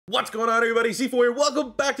What's going on, everybody? C4 here.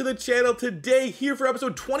 Welcome back to the channel. Today, here for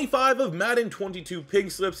episode 25 of Madden 22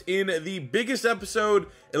 Pink Slips, in the biggest episode,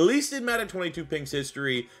 at least in Madden 22 Pink's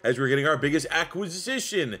history, as we're getting our biggest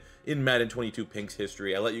acquisition in Madden 22 Pink's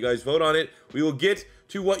history. I let you guys vote on it. We will get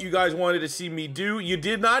to what you guys wanted to see me do. You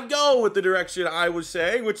did not go with the direction I was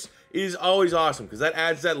saying, which is always awesome, because that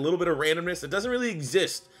adds that little bit of randomness that doesn't really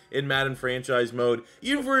exist in Madden franchise mode,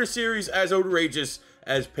 even for a series as outrageous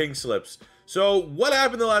as Pink Slips. So, what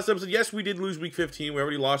happened in the last episode? Yes, we did lose Week 15. We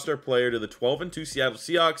already lost our player to the 12-2 Seattle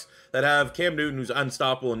Seahawks that have Cam Newton, who's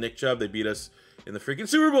unstoppable, and Nick Chubb. They beat us in the freaking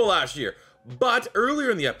Super Bowl last year. But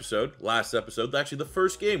earlier in the episode, last episode, actually the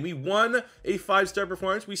first game, we won a 5-star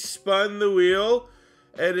performance. We spun the wheel,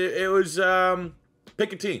 and it was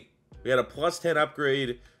pick a team. We had a +10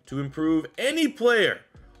 upgrade to improve any player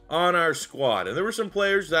on our squad. And there were some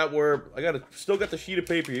players that were, still got the sheet of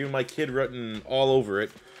paper, even my kid written all over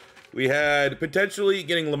it. We had potentially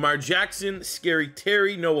getting Lamar Jackson, Scary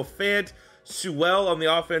Terry, Noah Fant, Sewell on the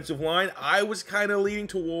offensive line. I was kind of leaning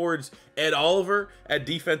towards Ed Oliver at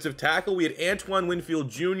defensive tackle. We had Antoine Winfield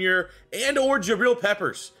Jr. and or Jabril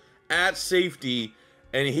Peppers at safety.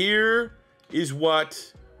 And here is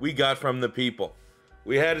what we got from the people.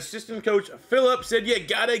 We had assistant coach Phillip said, you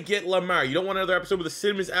gotta get Lamar. You don't want another episode where the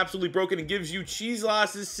sim is absolutely broken and gives you cheese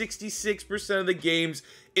losses 66% of the games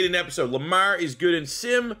in an episode. Lamar is good in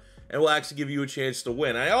sim and will actually give you a chance to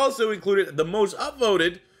win. I also included the most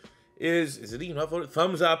upvoted is it even upvoted?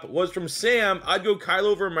 Thumbs up was from Sam. I'd go Kylo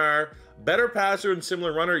over Lamar, better passer and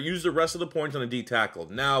similar runner, use the rest of the points on a D tackle.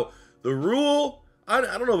 Now, the rule, I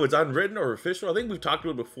don't know if it's unwritten or official, I think we've talked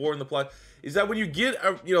about it before in the plot, is that when you get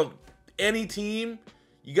any team,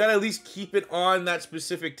 you gotta at least keep it on that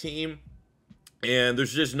specific team. And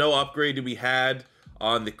there's just no upgrade to be had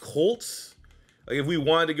on the Colts. Like if we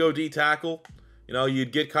wanted to go D tackle,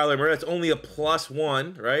 you'd get Kyler Murray. That's only a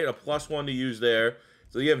 +1, right? A +1 to use there.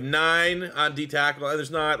 So you have 9 on D tackle, and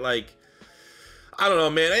there's not like, I don't know,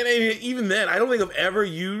 man. And even then, I don't think I've ever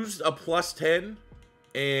used a +10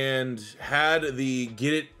 and had the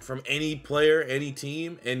get it from any player, any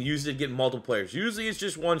team, and used it to get multiple players. Usually it's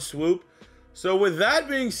just one swoop. So with that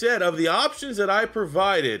being said, of the options that I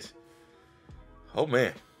provided, oh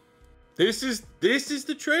man, this is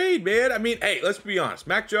the trade, man. I mean, hey, let's be honest.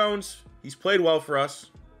 Mac Jones, he's played well for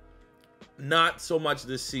us. Not so much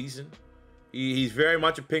this season. He's very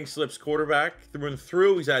much a Pink Slips quarterback through and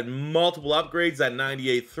through. He's had multiple upgrades, that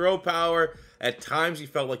 98 throw power. At times, he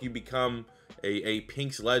felt like he become a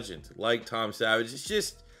Pink's legend, like Tom Savage. It's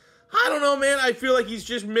just, I don't know, man. I feel like he's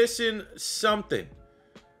just missing something.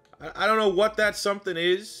 I don't know what that something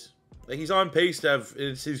is. Like, he's on pace to have,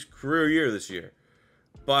 it's his career year this year.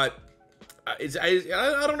 But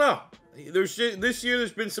I don't know. This year,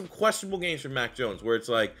 there's been some questionable games from Mac Jones where it's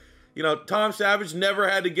like, Tom Savage never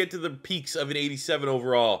had to get to the peaks of an 87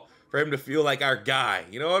 overall for him to feel like our guy.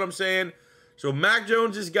 You know what I'm saying? So Mac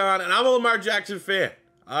Jones is gone, and I'm a Lamar Jackson fan.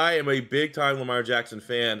 I am a big-time Lamar Jackson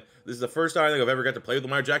fan. This is the first time I think I've ever got to play with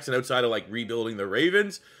Lamar Jackson outside of, like, rebuilding the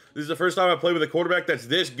Ravens. This is the first time I've played with a quarterback that's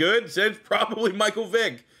this good since probably Michael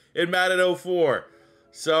Vick in Madden 04.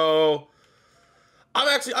 So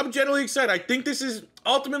I'm generally excited. I think this is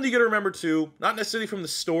ultimately going to remember too, not necessarily from the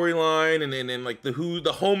storyline and like the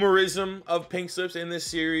homerism of Pink Slips in this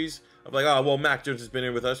series of like, oh, well, Mac Jones has been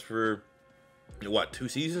here with us for, what, 2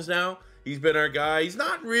 seasons now? He's been our guy. He's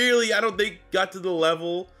not really, I don't think, got to the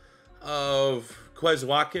level of Quez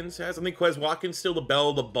Watkins has. I think Quez Watkins still the belle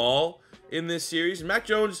of the ball in this series. And Mac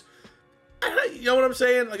Jones, you know what I'm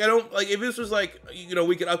saying? Like, I don't, like, if this was like,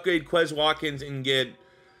 we could upgrade Quez Watkins and get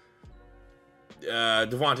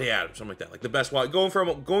Devontae Adams, something like that, like the best wide, going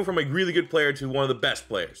from a really good player to one of the best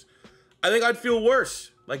players. I think I'd feel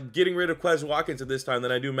worse like getting rid of Quez Watkins at this time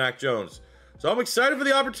than I do Mac Jones. So I'm excited for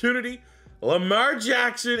the opportunity. Lamar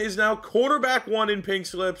Jackson is now quarterback 1 in Pink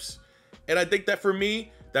Slips, and I think that for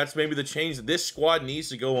me, that's maybe the change that this squad needs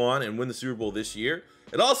to go on and win the Super Bowl this year.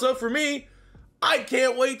 And also for me, I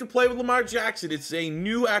can't wait to play with Lamar Jackson. It's a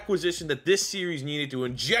new acquisition that this series needed to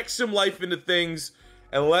inject some life into things,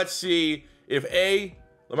 and let's see if A,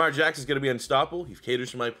 Lamar Jackson's going to be unstoppable, he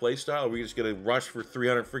caters to my play style, are we just going to rush for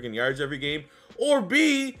 300 freaking yards every game? Or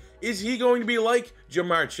B, is he going to be like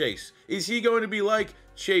Jamar Chase? Is he going to be like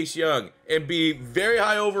Chase Young and be very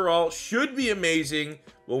high overall, should be amazing,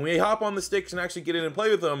 but when we hop on the sticks and actually get in and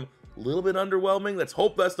play with him, a little bit underwhelming? Let's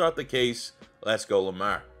hope that's not the case. Let's go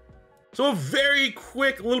Lamar. So a very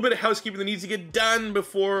quick little bit of housekeeping that needs to get done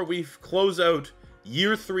before we close out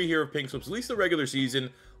year 3 here of Pink Slips, at least the regular season.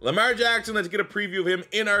 Lamar Jackson, let's get a preview of him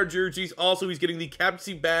in our jerseys. Also, he's getting the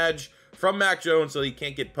captaincy badge from Mac Jones, so he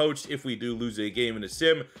can't get poached if we do lose a game in a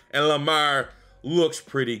sim. And Lamar, looks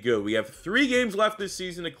pretty good. We have 3 games left this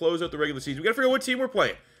season to close out the regular season. We gotta figure out what team we're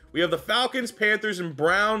playing. We have the Falcons, Panthers, and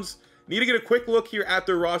Browns. Need to get a quick look here at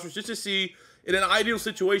their rosters just to see, in an ideal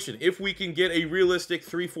situation, if we can get a realistic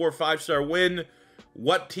 3, 4, 5-star win,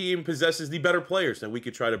 what team possesses the better players that we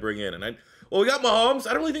could try to bring in. And well, we got Mahomes.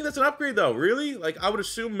 I don't really think that's an upgrade, though. Really? Like, I would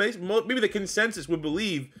assume maybe the consensus would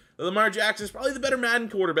believe that Lamar Jackson is probably the better Madden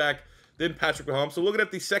quarterback than Patrick Mahomes. So looking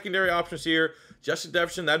at the secondary options here, Justin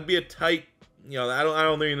Jefferson, that'd be a tight, you know, I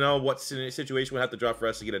don't really know what situation would have to drop for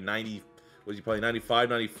us to get a 90, was he probably 95,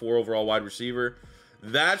 94 overall wide receiver.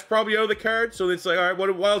 That's probably out of the card. So it's like, all right, what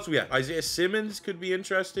else do we have? Isaiah Simmons could be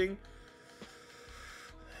interesting.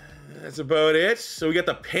 That's about it. So we got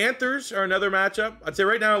the Panthers are another matchup. I'd say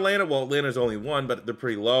right now Atlanta, well, Atlanta's only 1, but they're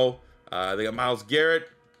pretty low. They got Myles Garrett,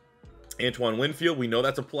 Antoine Winfield. We know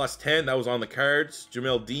that's a +10. That was on the cards.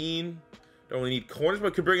 Jamel Dean. Don't really need corners,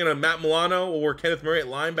 but could bring in a Matt Milano or Kenneth Murray at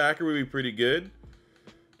linebacker would be pretty good.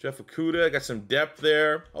 Jeff Okudah, got some depth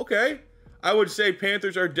there. Okay. I would say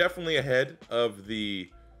Panthers are definitely ahead of the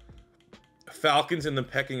Falcons in the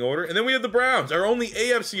pecking order. And then we have the Browns, our only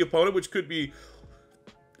AFC opponent, which could be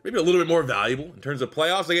maybe a little bit more valuable in terms of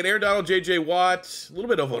playoffs. They get Aaron Donald, J.J. Watt, a little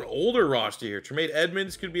bit of an older roster here. Tremaine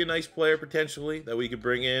Edmonds could be a nice player potentially that we could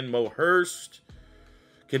bring in. Mo Hurst,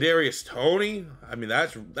 Kadarius Toney. I mean,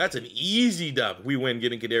 that's an easy dub. We win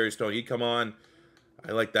getting Kadarius Toney. He'd come on.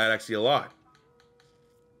 I like that actually a lot.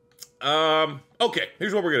 Okay,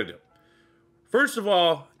 here's what we're gonna do. First of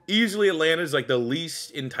all, easily Atlanta is like the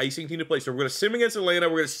least enticing team to play. So we're going to sim against Atlanta.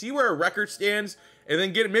 We're going to see where our record stands and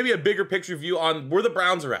then get maybe a bigger picture view on where the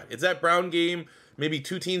Browns are at. It's that Brown game, maybe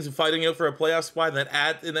 2 teams fighting out for a playoff spot, and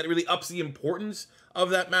that really ups the importance of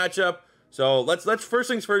that matchup. So let's first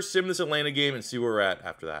things first, sim this Atlanta game and see where we're at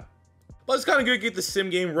after that. Well, it's kind of good to get the sim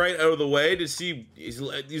game right out of the way to see, is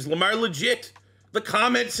Lamar legit? The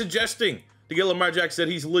comment suggesting to get Lamar Jackson said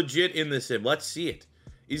he's legit in this sim. Let's see it.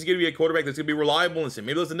 He's going to be a quarterback that's going to be reliable in this sim.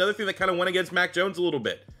 Maybe that's another thing that kind of went against Mac Jones a little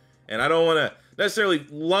bit. And I don't want to necessarily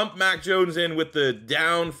lump Mac Jones in with the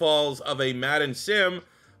downfalls of a Madden sim.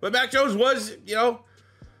 But Mac Jones was, you know,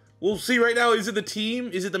 we'll see right now. Is it the team?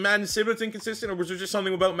 Is it the Madden sim that's inconsistent? Or was there just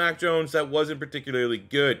something about Mac Jones that wasn't particularly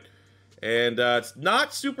good? And it's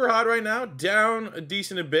not super hot right now. Down a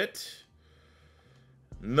decent a bit.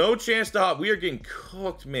 No chance to hop. We are getting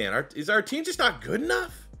cooked, man. Is our team just not good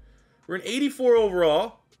enough? We're an 84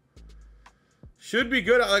 overall. Should be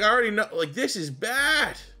good. Like, I already know. Like, this is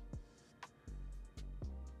bad.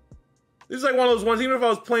 This is like one of those ones, even if I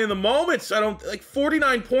was playing the moments, I don't, like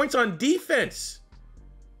 49 points on defense.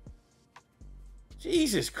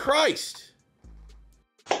 Jesus Christ.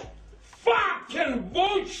 Fucking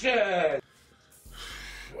bullshit.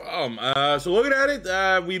 So looking at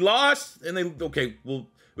it, we lost, and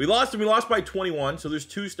we lost and we lost by 21. So there's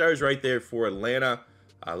 2 stars right there for Atlanta.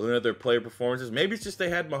 Looking at their player performances, maybe it's just they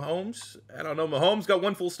had Mahomes. I don't know. Mahomes got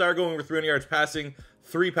 1 full star going over 300 yards passing,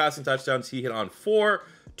 3 passing touchdowns. He hit on 4.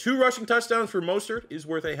 2 rushing touchdowns for Mostert is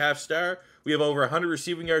worth a ½ star. We have over 100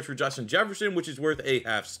 receiving yards for Justin Jefferson, which is worth a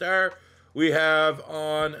 ½ star. We have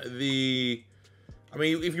on the, I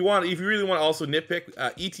mean, if you really want to also nitpick,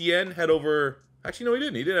 ETN had over, actually no, he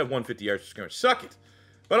didn't. He did have 150 yards for scrimmage. Suck it.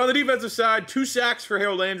 But on the defensive side, 2 sacks for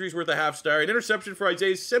Harold Landry is worth a ½ star. An interception for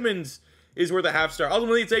Isaiah Simmons is worth a ½ star.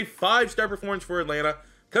 Ultimately, it's a 5-star performance for Atlanta.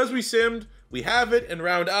 Because we simmed, we have it and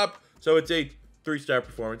round up. So it's a 3-star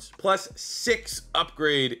performance. Plus 6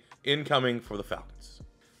 upgrade incoming for the Falcons.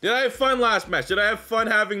 Did I have fun last match? Did I have fun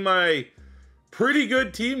having my pretty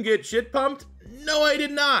good team get shit pumped? No, I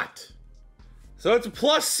did not. So it's a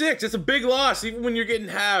 +6. It's a big loss, even when you're getting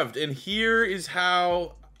halved. And here is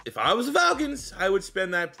how, if I was the Falcons, I would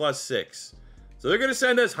spend that +6. So they're going to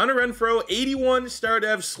send us Hunter Renfrow, 81 star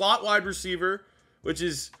dev slot wide receiver, which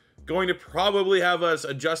is going to probably have us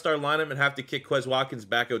adjust our lineup and have to kick Quez Watkins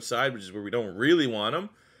back outside, which is where we don't really want him.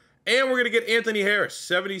 And we're going to get Anthony Harris,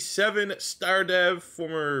 77 star dev,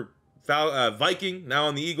 former Viking, now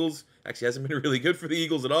on the Eagles. Actually hasn't been really good for the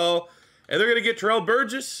Eagles at all. And they're going to get Terrell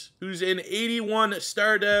Burgess, who's an 81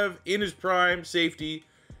 star dev in his prime, safety.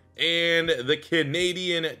 And the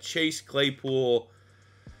Canadian Chase Claypool,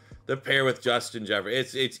 the pair with Justin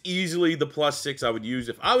Jefferson. It's easily the +6 I would use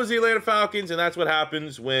if I was the Atlanta Falcons, and that's what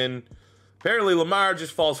happens when apparently Lamar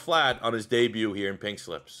just falls flat on his debut here in Pink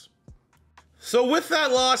Slips. So with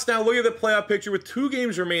that loss, now look at the playoff picture with 2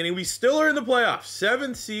 games remaining. We still are in the playoffs.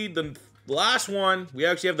 7th seed, the last one. We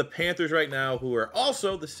actually have the Panthers right now, who are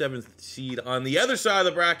also the 7th seed on the other side of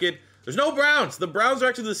the bracket. There's no Browns. The Browns are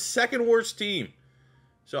actually the 2nd worst team.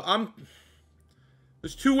 So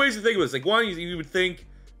there's 2 ways to think of this. Like, one, you would think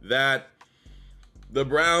that the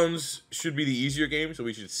Browns should be the easier game, so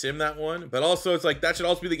we should sim that one. But also, it's like that should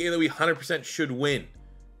also be the game that we 100% should win.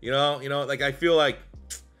 You know, like I feel like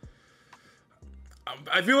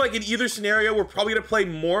in either scenario, we're probably gonna play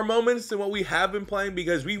more moments than what we have been playing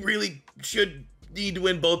because we really should need to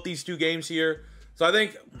win both these two games here. So I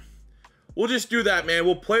think we'll just do that, man.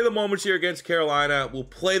 We'll play the moments here against Carolina. We'll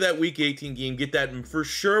play that Week 18 game, get that for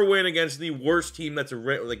sure win against the worst team that's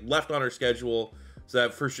like left on our schedule. So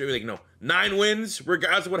that for sure, like, 9 wins,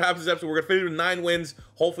 regardless of what happens this episode, we're going to finish with 9 wins.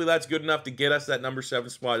 Hopefully that's good enough to get us that number 7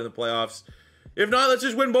 spot in the playoffs. If not, let's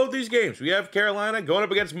just win both these games. We have Carolina going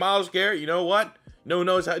up against Myles Garrett. You know what?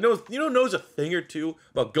 Knows a thing or two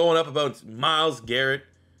about going up against Myles Garrett.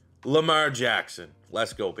 Lamar Jackson.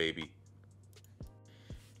 Let's go, baby.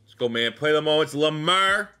 Let's go, man. Play the moments.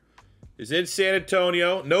 Lamar is in San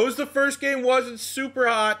Antonio. Knows the first game wasn't super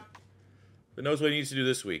hot, but knows what he needs to do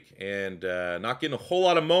this week. And not getting a whole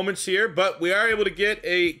lot of moments here, but we are able to get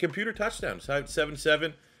a computer touchdown. It's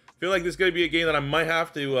 7-7. Feel like this is going to be a game that I might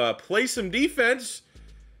have to play some defense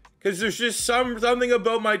because there's just something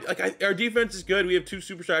about our defense is good. We have 2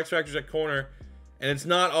 superstar X factors at corner, and it's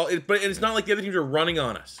not all. But it's not like the other teams are running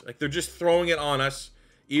on us. Like they're just throwing it on us,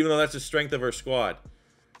 even though that's the strength of our squad.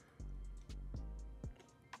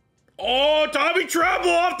 Oh, Tommy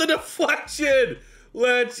Tremble off the deflection.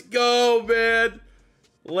 Let's go, man.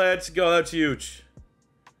 Let's go. That's huge.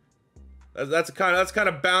 That's kind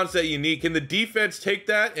of bounce that you need. Can the defense take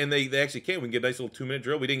that? And they actually can. We can get a nice little 2-minute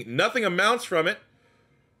drill. Nothing amounts from it.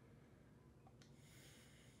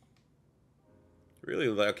 Really,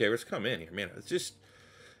 okay, let's come in here, man. It's just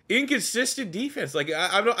inconsistent defense. Like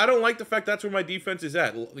I don't like the fact that's where my defense is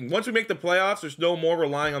at. Once we make the playoffs, there's no more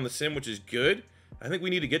relying on the sim, which is good. I think we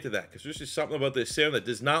need to get to that because there's just something about this sim that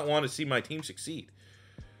does not want to see my team succeed.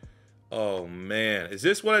 Oh man, is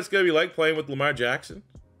this what it's gonna be like playing with Lamar Jackson?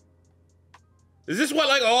 Is this what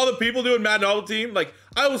like all the people do in Madden All Team? Like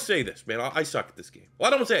I will say this, man. I suck at this game.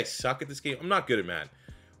 Well, I don't say I suck at this game. I'm not good at Madden.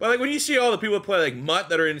 But like when you see all the people that play like Mutt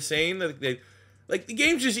that are insane, like the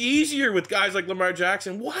game's just easier with guys like Lamar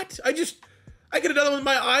Jackson. What? I could have done it with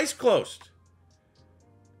my eyes closed.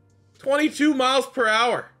 22 miles per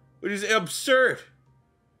hour, which is absurd.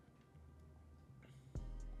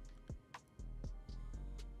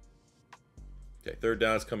 Okay, third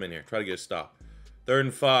down. Let's come in here. Try to get a stop. 3rd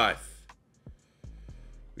and 5.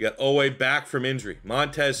 We got Owe back from injury.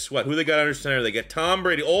 Montez Sweat. Who they got under center? They got Tom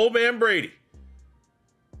Brady. Old man Brady.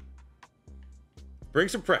 Bring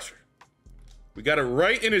some pressure. We got it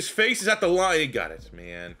right in his face. He's at the line. He got it,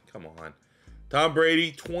 man. Come on. Tom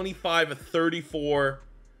Brady, 25 of 34.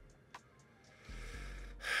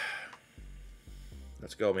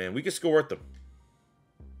 Let's go, man. We can score with them.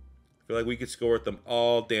 I feel like we could score with them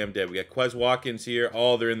all damn day. We got Quez Watkins here.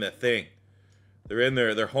 Oh, they're in that thing. They're in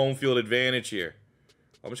their home field advantage here.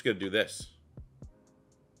 I'm just going to do this.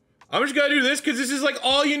 I'm just going to do this because this is like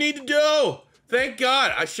all you need to do. Thank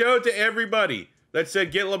God. I showed it to everybody that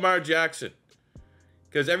said get Lamar Jackson.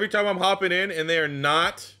 Because every time I'm hopping in and they are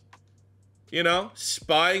not,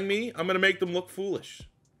 spying me, I'm going to make them look foolish.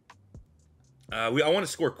 I want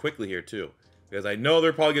to score quickly here too. Because I know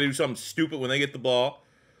they're probably going to do something stupid when they get the ball.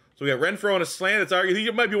 So we got Renfro on a slant. It's argued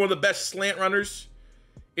he might be one of the best slant runners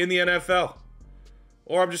in the NFL.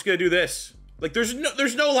 Or I'm just going to do this. Like, there's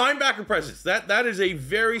no linebacker presence. That is a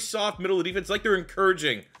very soft middle of the defense. Like they're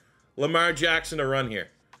encouraging Lamar Jackson to run here.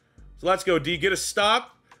 So let's go, D. Get a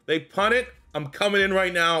stop. They punt it. I'm coming in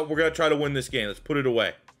right now. We're going to try to win this game. Let's put it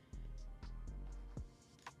away.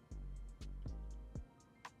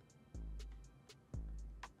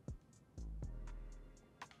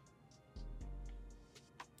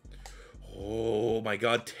 Oh, my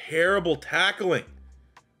God. Terrible tackling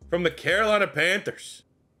from the Carolina Panthers.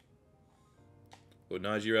 Go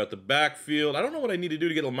Najee out the backfield. I don't know what I need to do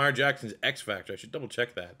to get Lamar Jackson's X Factor. I should double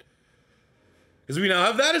check that. Because we now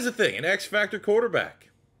have that as a thing. An X Factor quarterback.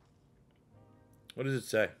 What does it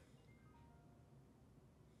say?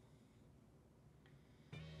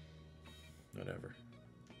 Whatever.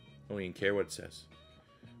 I don't even care what it says.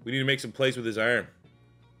 We need to make some plays with his arm.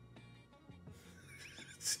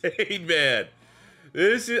 Insane, man.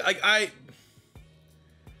 This is like I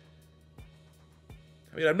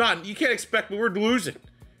mean, I'm not. You can't expect, but we're losing.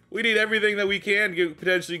 We need everything that we can to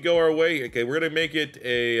potentially go our way. Okay, we're gonna make it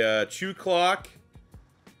a chew clock.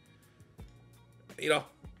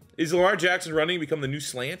 Is Lamar Jackson running to become the new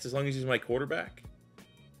slants as long as he's my quarterback?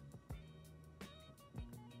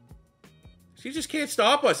 He just can't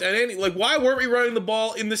stop us. And why weren't we running the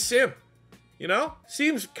ball in the sim?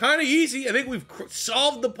 Seems kind of easy. I think we've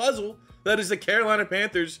solved the puzzle that is the Carolina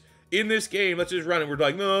Panthers in this game. Let's just run it. We're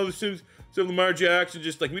like, no, this is Lamar Jackson.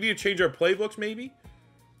 Just like we need to change our playbooks, maybe.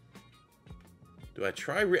 Do I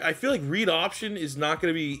try? I feel like read option is not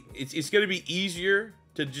going to be... It's going to be easier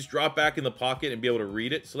to just drop back in the pocket and be able to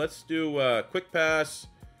read it. So let's do quick pass,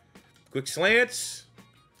 quick slants.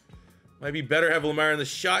 Might be better to have Lamar in the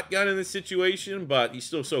shotgun in this situation, but he's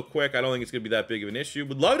still so quick. I don't think it's going to be that big of an issue.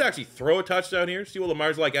 Would love to actually throw a touchdown here. See what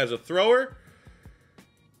Lamar's like as a thrower.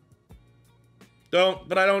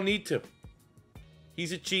 But I don't need to.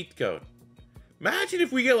 He's a cheat code. Imagine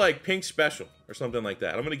if we get like pink special or something like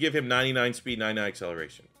that. I'm going to give him 99 speed, 99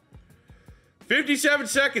 acceleration. 57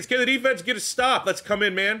 seconds. Can the defense get a stop? Let's come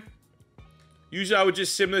in, man. Usually I would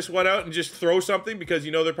just sim this one out and just throw something because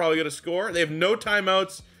you know they're probably going to score. They have no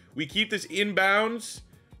timeouts. We keep this inbounds.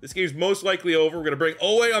 This game's most likely over. We're going to bring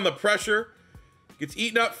Owe on the pressure. Gets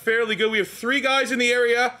eaten up fairly good. We have 3 guys in the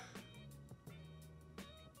area.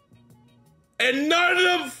 And none of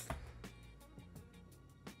them...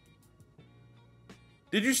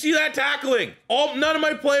 Did you see that tackling? None of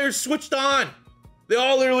my players switched on. They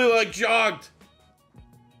all literally like jogged.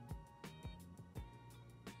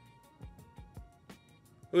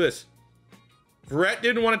 Look at this. Verrett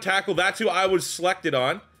didn't want to tackle. That's who I was selected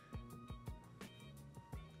on.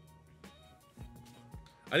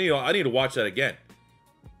 I need to watch that again.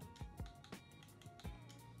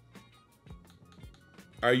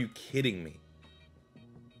 Are you kidding me?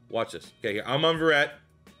 Watch this. Okay, here. I'm on Verrett.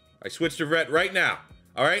 I switched to Verrett right now.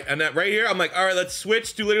 All right, and that right here, I'm like, all right, let's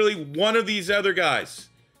switch to literally one of these other guys.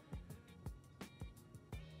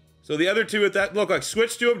 So the other two at that, look, I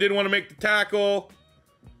switched to him, didn't want to make the tackle.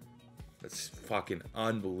 That's fucking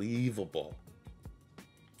unbelievable.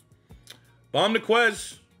 Bomb to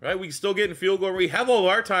Quez, right? We can still get in field goal. We have all of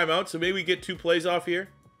our timeouts, so maybe we get 2 plays off here.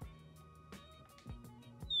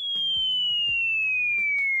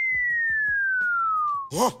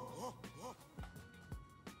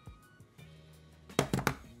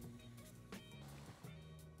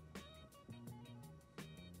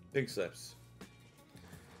 Pink slips.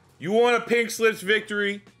 You want a pink slips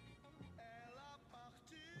victory?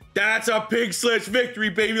 That's a pink slips victory,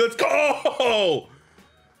 baby. Let's go!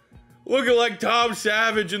 Looking like Tom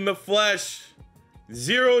Savage in the flesh.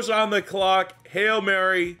 0's on the clock. Hail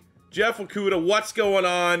Mary. Jeff Okudah, what's going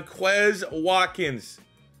on? Quez Watkins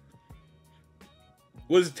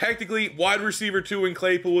was technically wide receiver 2 when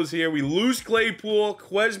Claypool was here. We lose Claypool.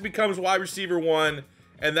 Quez becomes wide receiver 1,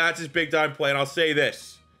 and that's his big time play. And I'll say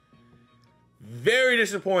this. Very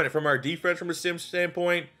disappointed from our defense from a sim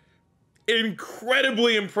standpoint.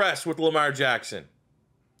 Incredibly impressed with Lamar Jackson.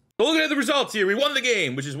 But looking at the results here, we won the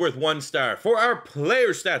game, which is worth 1 star. For our player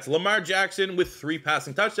stats, Lamar Jackson with 3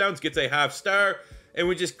 passing touchdowns gets a half star, and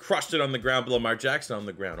we just crushed it on the ground. But Lamar Jackson on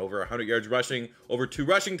the ground, over 100 yards rushing, over 2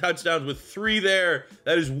 rushing touchdowns with 3 there.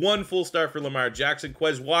 That is 1 full star for Lamar Jackson.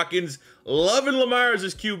 Quez Watkins loving Lamar as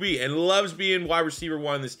his QB and loves being wide receiver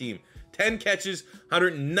 1 on this team. 10 catches,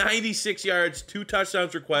 196 yards, 2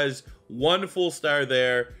 touchdowns for Quez, 1 full star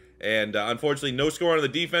there. And unfortunately, no score on the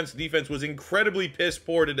defense. The defense was incredibly piss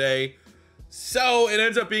poor today. So it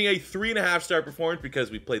ends up being a 3.5 star performance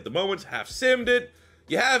because we played the moments, half simmed it.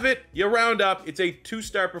 You have it, you round up. It's a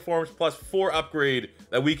 2-star performance plus 4 upgrade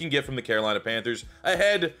that we can get from the Carolina Panthers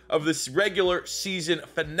ahead of this regular season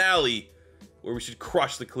finale where we should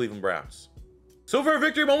crush the Cleveland Browns. So for our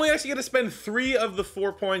victory, I'm only actually going to spend 3 of the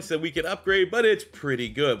 4 points that we can upgrade, but it's pretty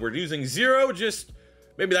good. We're using 0, just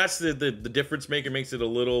maybe that's the difference maker, makes it a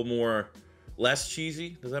little more less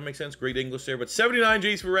cheesy. Does that make sense? Great English there. But 79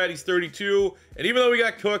 Jace Verrett, he's 32. And even though we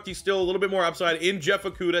got cooked, he's still a little bit more upside in Jeff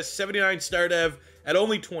Okudah, 79 star dev at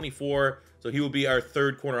only 24. So he will be our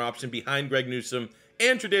 3rd corner option behind Greg Newsome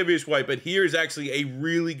and Tre'Davious White. But here is actually a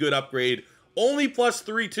really good upgrade, only plus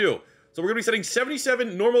 3 too. So we're going to be setting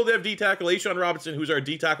 77 normal dev D-tackle, A'Shawn Robinson, who's our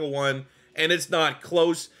D-tackle 1, and it's not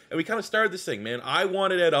close. And we kind of started this thing, man. I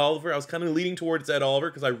wanted Ed Oliver. I was kind of leaning towards Ed Oliver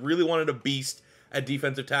because I really wanted a beast at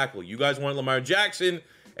defensive tackle. You guys wanted Lamar Jackson,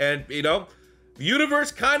 and, you know, the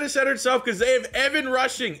universe kind of centered itself because they have Evan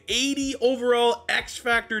Rushing, 80 overall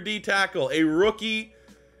X-Factor D-tackle, a rookie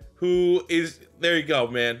who is, there you go,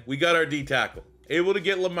 man. We got our D-tackle. Able to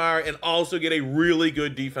get Lamar and also get a really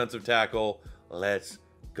good defensive tackle. Let's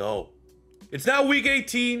go. It's now week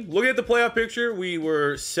 18. Looking at the playoff picture, we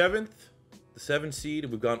were 7th, the 7th seed,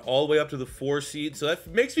 and we've gone all the way up to the 4 seed. So that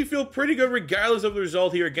makes me feel pretty good regardless of the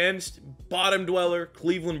result here against bottom dweller,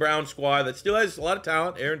 Cleveland Brown squad that still has a lot of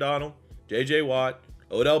talent. Aaron Donald, J.J. Watt,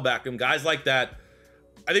 Odell Beckham, guys like that.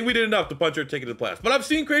 I think we did enough to punch our ticket to the playoffs. But I've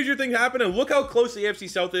seen crazier things happen, and look how close the AFC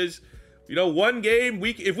South is. You know, one game,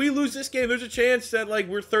 if we lose this game, there's a chance that, like,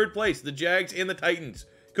 we're 3rd place. The Jags and the Titans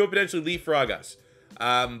could potentially leapfrog us.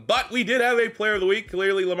 But we did have a player of the week.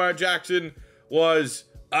 Clearly, Lamar Jackson was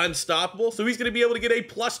unstoppable. So he's going to be able to get a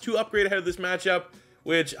 +2 upgrade ahead of this matchup,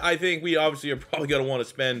 which I think we obviously are probably going to want to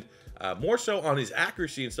spend more so on his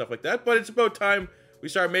accuracy and stuff like that. But it's about time we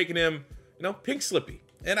start making him, you know, pink slippy.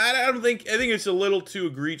 And I think it's a little too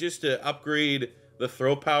egregious to upgrade the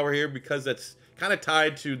throw power here, because that's kind of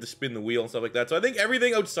tied to the spin the wheel and stuff like that. So I think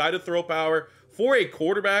everything outside of throw power for a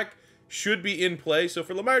quarterback should be in play. So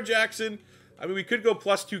for Lamar Jackson, I mean, we could go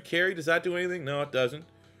 +2 carry. Does that do anything? No, it doesn't.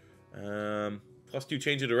 +2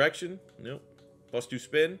 change of direction. Nope. +2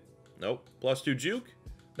 spin. Nope. +2 juke.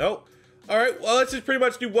 Nope. All right, well, let's just pretty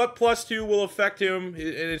much do what +2 will affect him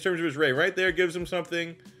in terms of his rate. Right there gives him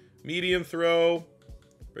something. Medium throw.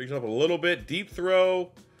 Brings him up a little bit. Deep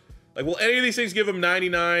throw. Like, will any of these things give him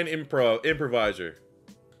 99 improviser?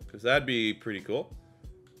 Because that'd be pretty cool.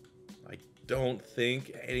 I don't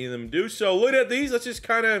think any of them do. So look at these. Let's just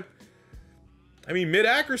kind of, I mean,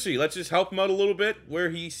 mid-accuracy. Let's just help him out a little bit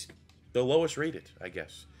where he's the lowest rated, I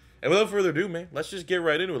guess. And without further ado, man, let's just get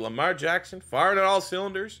right into it. Lamar Jackson, firing on all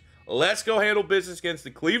cylinders. Let's go handle business against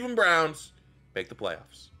the Cleveland Browns. Make the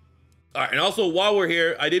playoffs. All right, and also, while we're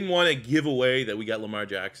here, I didn't want to give away that we got Lamar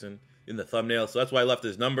Jackson in the thumbnail, so that's why I left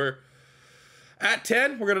his number at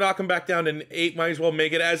 10. We're going to knock him back down to 8. Might as well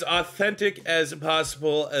make it as authentic as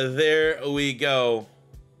possible. There we go.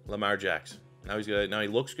 Lamar Jackson. Now he's good. Now he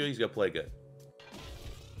looks good. He's going to play good.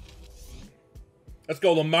 Let's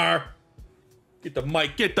go, Lamar. Get the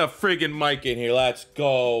mic. Get the friggin' mic in here. Let's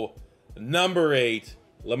go. Number 8.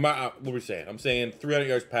 Lamar. What are we saying? I'm saying 300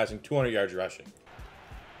 yards passing, 200 yards rushing.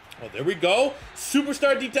 Oh, there we go.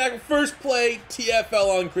 Superstar D tackle. First play.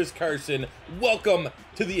 TFL on Chris Carson. Welcome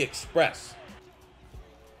to the Express.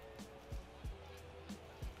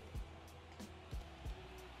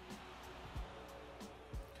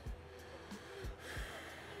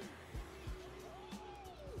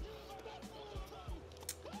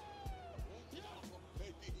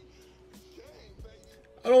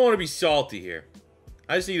 I don't want to be salty here.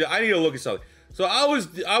 I need to look at something. So I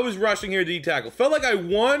was rushing here to D tackle. Felt like I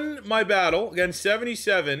won my battle against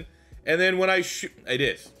 77, and then when I it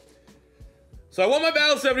is. So I won my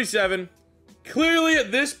battle 77. Clearly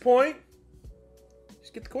at this point,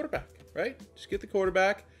 just get the quarterback, right? Just get the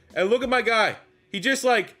quarterback. And look at my guy. He just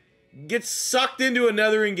like gets sucked into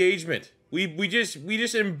another engagement. We just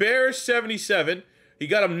embarrassed 77. He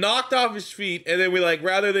got him knocked off his feet, and then we like,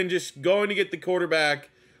 rather than just going to get the quarterback,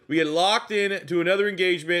 we get locked in to another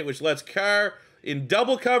engagement, which lets Carr in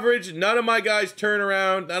double coverage. None of my guys turn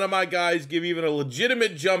around. None of my guys give even a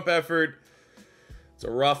legitimate jump effort. It's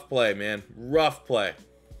a rough play, man. Rough play.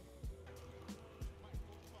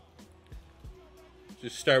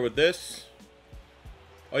 Just start with this.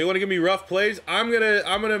 Oh, you want to give me rough plays? I'm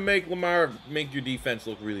gonna make Lamar make your defense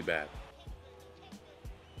look really bad.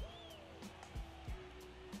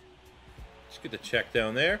 Just get the check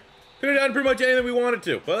down there. Could have done pretty much anything we wanted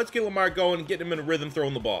to, but let's get Lamar going and get him in a rhythm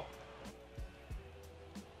throwing the ball.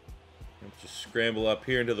 Let's just scramble up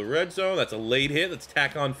here into the red zone. That's a late hit. Let's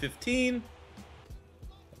tack on 15.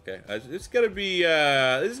 Okay, it's gonna be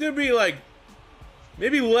this is gonna be like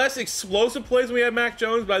maybe less explosive plays than we had Mac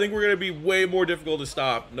Jones, but I think we're gonna be way more difficult to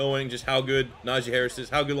stop, knowing just how good Najee Harris is,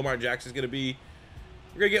 how good Lamar Jackson is gonna be.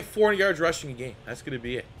 We're gonna get 400 yards rushing a game. That's gonna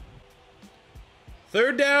be it.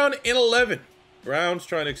 3rd down and 11. Browns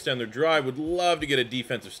trying to extend their drive. Would love to get a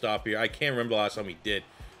defensive stop here. I can't remember the last time we did.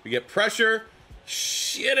 We get pressure.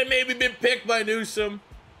 Shit, it maybe been picked by Newsome.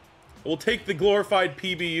 We'll take the glorified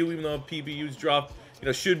PBU, even though PBU's drop, you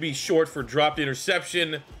know, should be short for dropped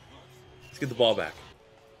interception. Let's get the ball back.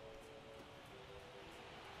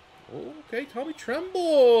 Okay, Tommy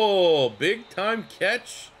Tremble. Big time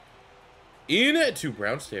catch into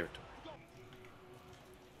Browns territory.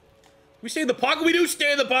 We stay in the pocket. We do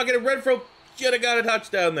stay in the pocket. And Renfro should have got a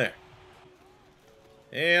touchdown there.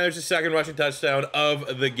 And there's the 2nd rushing touchdown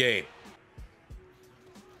of the game.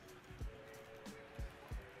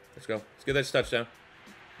 Let's go. Let's get that touchdown.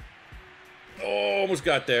 Oh, almost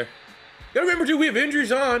got there. Gotta remember, too, we have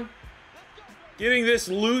injuries on. Getting this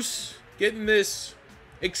loose, getting this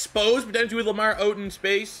exposed, potentially with Lamar out in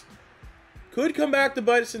space, could come back to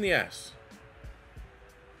bite us in the ass.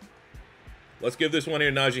 Let's give this one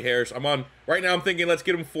here to Najee Harris. Right now I'm thinking let's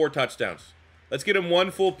get him 4 touchdowns. Let's get him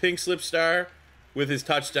 1 full pink slip star with his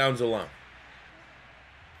touchdowns alone.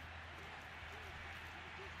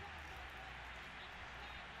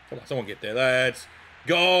 Come on, someone get there. Let's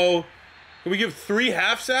go. Can we give 3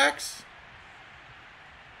 half sacks?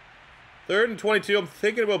 3rd and 22. I'm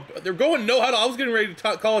thinking about... They're going no huddle. I was getting ready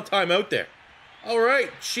to call a timeout there. All right.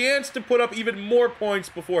 Chance to put up even more points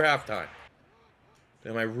before halftime.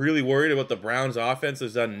 Am I really worried about the Browns' offense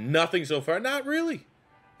has done nothing so far? Not really.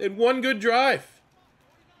 They had 1 good drive.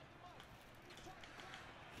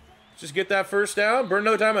 Just get that first down. Burn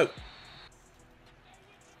no timeout.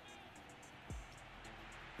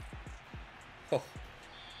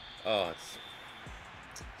 Oh,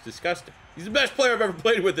 it's disgusting. He's the best player I've ever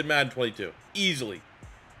played with in Madden 22. Easily.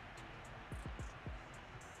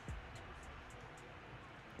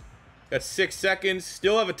 Got 6 seconds.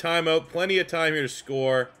 Still have a timeout. Plenty of time here to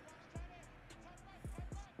score.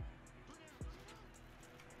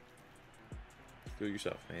 Do it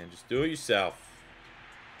yourself, man. Just do it yourself.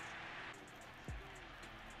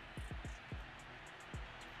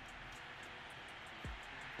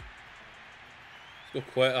 Let's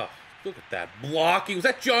go quick. Oh, look at that blocking. Was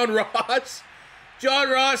that John Ross? John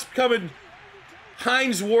Ross coming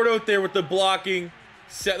Heinz Ward out there with the blocking.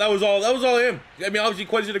 That was all him. I mean, obviously,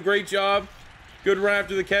 Quez did a great job. Good run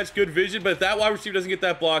after the catch, good vision. But if that wide receiver doesn't get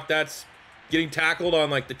that block, that's getting tackled on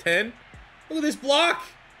like the 10. Look at this block.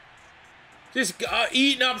 Just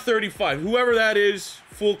eating up 35. Whoever that is,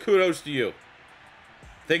 full kudos to you.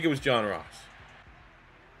 I think it was John Ross.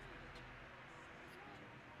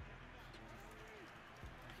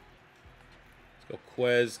 Let's go,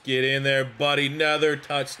 Quez. Get in there, buddy. Another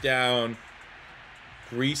touchdown.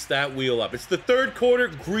 Grease that wheel up. It's the third quarter.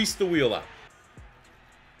 Grease the wheel up.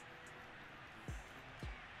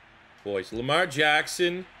 Boys, Lamar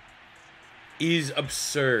Jackson is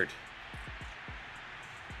absurd.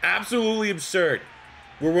 Absolutely absurd.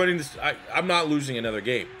 We're winning this. I'm not losing another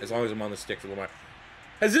game as long as I'm on the stick for Lamar.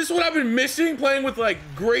 Is this what I've been missing, playing with, like,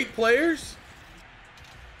 great players?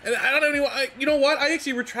 And I don't know, you know what? I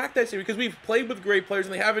actually retract that statement because we've played with great players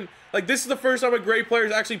and they haven't, like, this is the first time a great player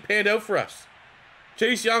has actually panned out for us.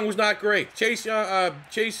 Chase Young was not great. Jamar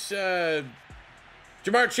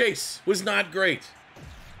Chase was not great.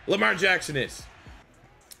 Lamar Jackson is.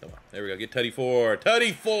 Come on, there we go. Get Tutty 4.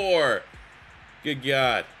 Tutty 4. Good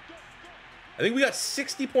God. I think we got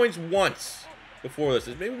 60 points once before this.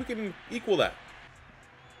 Maybe we can equal that.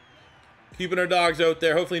 Keeping our dogs out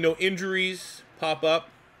there. Hopefully no injuries pop up.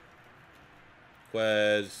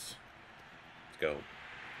 Quez. Let's go.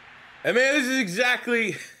 And man, this is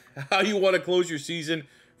exactly how you want to close your season,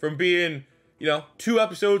 from being, you know, 2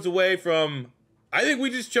 episodes away from, I think we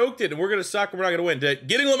just choked it and we're going to suck and we're not going to win, to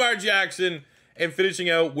getting Lamar Jackson and finishing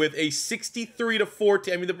out with a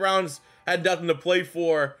 63-14. I mean, the Browns had nothing to play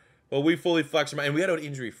for, but we fully flexed them, and we had out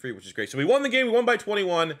injury-free, which is great. So we won the game. We won by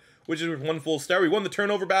 21, which is worth 1 full star. We won the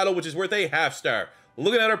turnover battle, which is worth a half star.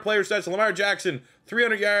 Looking at our player stats, Lamar Jackson,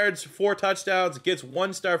 300 yards, 4 touchdowns, gets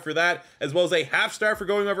 1 star for that, as well as a half star for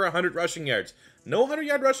going over 100 rushing yards. No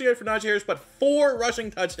 100-yard rushing yard for Najee Harris, but 4 rushing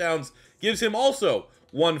touchdowns gives him also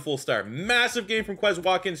 1 full star. Massive game from Quez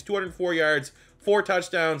Watkins, 204 yards, 4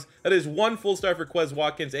 touchdowns. That is 1 full star for Quez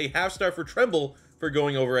Watkins, a half star for Tremble for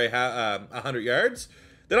going over 100 yards.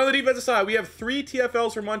 Then on the defensive side, we have 3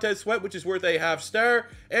 TFLs for Montez Sweat, which is worth a half star,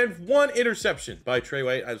 and 1 interception by Trey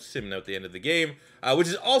White. I was simming out the end of the game, which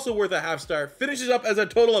is also worth a half star. Finishes up as a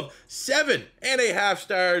total of 7.5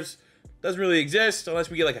 stars. Doesn't really exist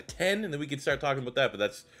unless we get like a 10, and then we can start talking about that, but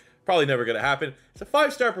that's probably never going to happen. It's a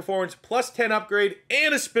 5-star performance, plus 10 upgrade,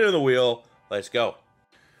 and a spin of the wheel. Let's go.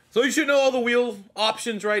 So you should know all the wheel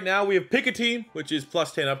options right now. We have Pick a Team, which is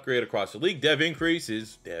plus 10 upgrade across the league. Dev Increase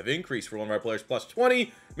is Dev Increase for one of our players. Plus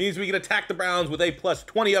 20 means we can attack the Browns with a plus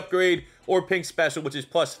 20 upgrade. Or Pink Special, which is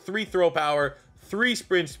plus 3 throw power, 3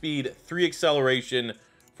 sprint speed, 3 acceleration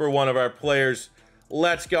for one of our players.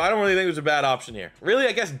 Let's go. I don't really think there's a bad option here. Really,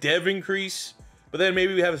 I guess Dev Increase, but then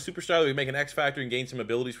maybe we have a superstar that we make an X Factor and gain some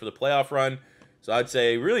abilities for the playoff run. So I'd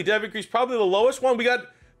say really Dev Increase, probably the lowest one. We got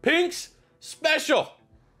Pink's Special.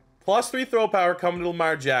 Plus 3 throw power coming to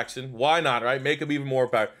Lamar Jackson. Why not, right? Make him even more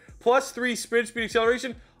power. Plus 3 sprint speed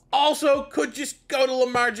acceleration. Also could just go to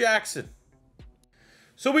Lamar Jackson.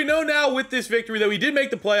 So we know now with this victory that we did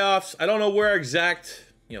make the playoffs. I don't know where our exact,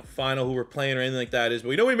 final who we're playing or anything like that is, but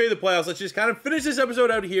we know we made the playoffs. Let's just kind of finish this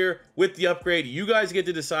episode out here with the upgrade. You guys get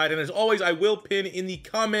to decide. And as always, I will pin in the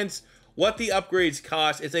comments what the upgrades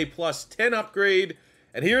cost. It's a plus 10 upgrade.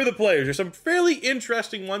 And here are the players. There's some fairly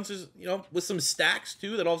interesting ones, with some stacks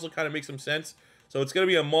too that also kind of make some sense. So it's going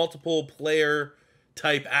to be a multiple player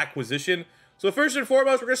type acquisition. So first and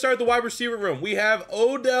foremost, we're going to start at the wide receiver room. We have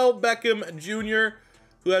Odell Beckham Jr.,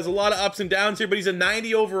 who has a lot of ups and downs here, but he's a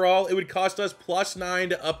 90 overall. It would cost us plus 9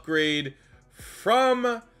 to upgrade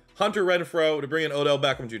from Hunter Renfrow to bring in Odell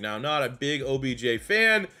Beckham Jr. Now, I'm not a big OBJ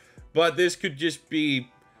fan, but this could just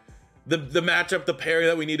be the matchup, the pairing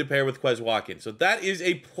that we need to pair with Quez Watkins. So that is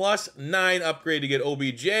a plus 9 upgrade to get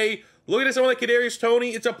OBJ. Looking at someone like Kadarius Toney,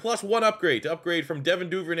 it's a plus 1 upgrade to upgrade from Devin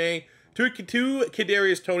Duvernay to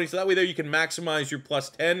Kadarius Toney. So that way there you can maximize your plus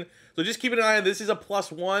 10. So just keep an eye on this. Is a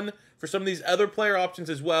plus 1. for some of these other player options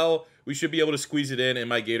as well, we should be able to squeeze it in, and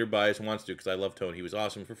my Gator bias wants to because I love Tony. He was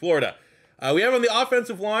awesome for Florida. We have on the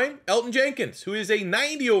offensive line, Elton Jenkins, who is a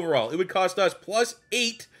 90 overall. It would cost us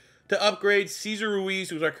 +8 to upgrade Cesar Ruiz,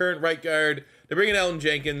 who's our current right guard, to bring in Elton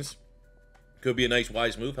Jenkins. Could be a nice,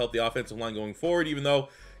 wise move, help the offensive line going forward, even though,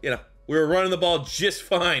 you know, we were running the ball just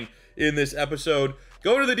fine in this episode.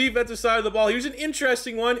 Going to the defensive side of the ball, here's an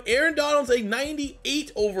interesting one. Aaron Donald's a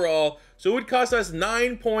 98 overall, so it would cost us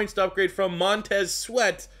 9 points to upgrade from Montez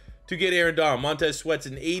Sweat to get Aaron Donald. Montez Sweat's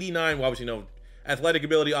an 89, well, obviously no athletic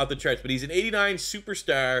ability off the charts, but he's an 89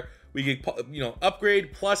 superstar. We could, you know,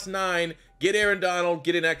 upgrade +9, get Aaron Donald,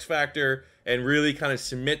 get an X Factor, and really kind of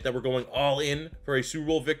submit that we're going all in for a Super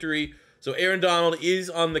Bowl victory. So Aaron Donald is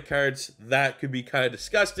on the cards. That could be kind of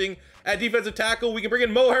disgusting. At defensive tackle, we can bring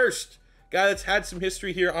in Mo Hurst, guy that's had some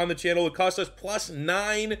history here on the channel. It cost us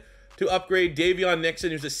 +9 to upgrade Davion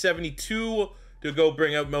Nixon, who's a 72, to go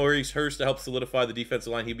bring out Maurice Hurst to help solidify the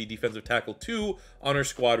defensive line. He'd be defensive tackle 2 on our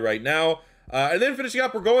squad right now. And then finishing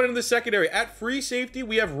up, we're going into the secondary. At free safety,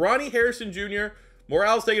 we have Ronnie Harrison Jr.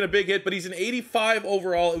 Morale's taking a big hit, but he's an 85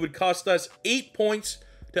 overall. It would cost us 8 points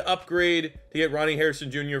to upgrade to get Ronnie Harrison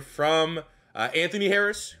Jr. from Anthony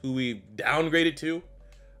Harris, who we downgraded to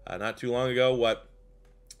not too long ago.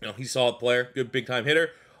 You know, he's a solid player, good big-time hitter.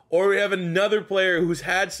 Or we have another player who's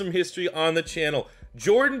had some history on the channel.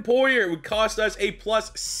 Jordan Poyer. It would cost us a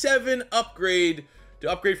 +7 upgrade to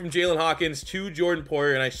upgrade from Jalen Hawkins to Jordan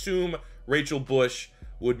Poyer, and I assume Rachel Bush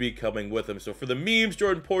would be coming with him. So for the memes,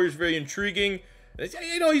 Jordan Poyer is very intriguing.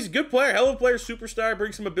 You know, he's a good player, hell of a player, superstar,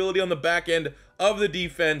 brings some ability on the back end of the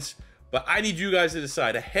defense. But I need you guys to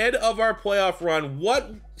decide, ahead of our playoff run,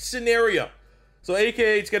 what scenario? So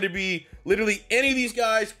AKA, it's going to be literally any of these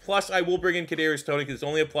guys, plus I will bring in Kadarius Toney because it's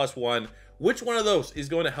only a +1. Which one of those is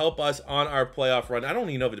going to help us on our playoff run? I don't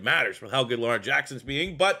even know if it matters with how good Lamar Jackson's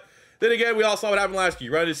being. But then again, we all saw what happened last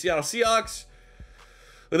year. Run into Seattle Seahawks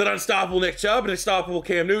with an unstoppable Nick Chubb, an unstoppable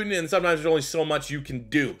Cam Newton, and sometimes there's only so much you can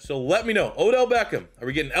do. So let me know. Odell Beckham. Are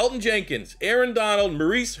we getting Elton Jenkins, Aaron Donald,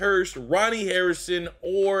 Maurice Hurst, Ronnie Harrison,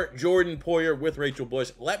 or Jordan Poyer with Rachel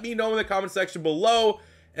Bush? Let me know in the comment section below,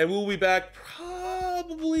 and we'll be back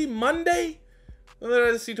probably Monday.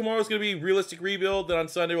 See, tomorrow's going to be realistic rebuild. Then on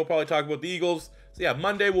Sunday, we'll probably talk about the Eagles. So yeah,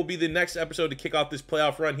 Monday will be the next episode to kick off this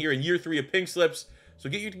playoff run here in year 3 of Pink Slips. So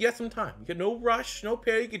get some time. You get no rush, no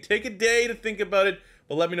panic. You can take a day to think about it.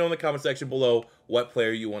 But let me know in the comment section below what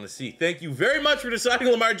player you want to see. Thank you very much for deciding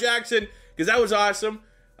Lamar Jackson, because that was awesome.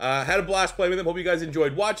 Had a blast playing with him. Hope you guys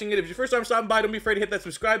enjoyed watching it. If it's your first time stopping by, don't be afraid to hit that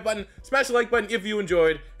subscribe button. Smash the like button if you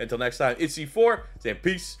enjoyed. Until next time, it's C4 saying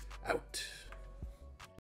peace out.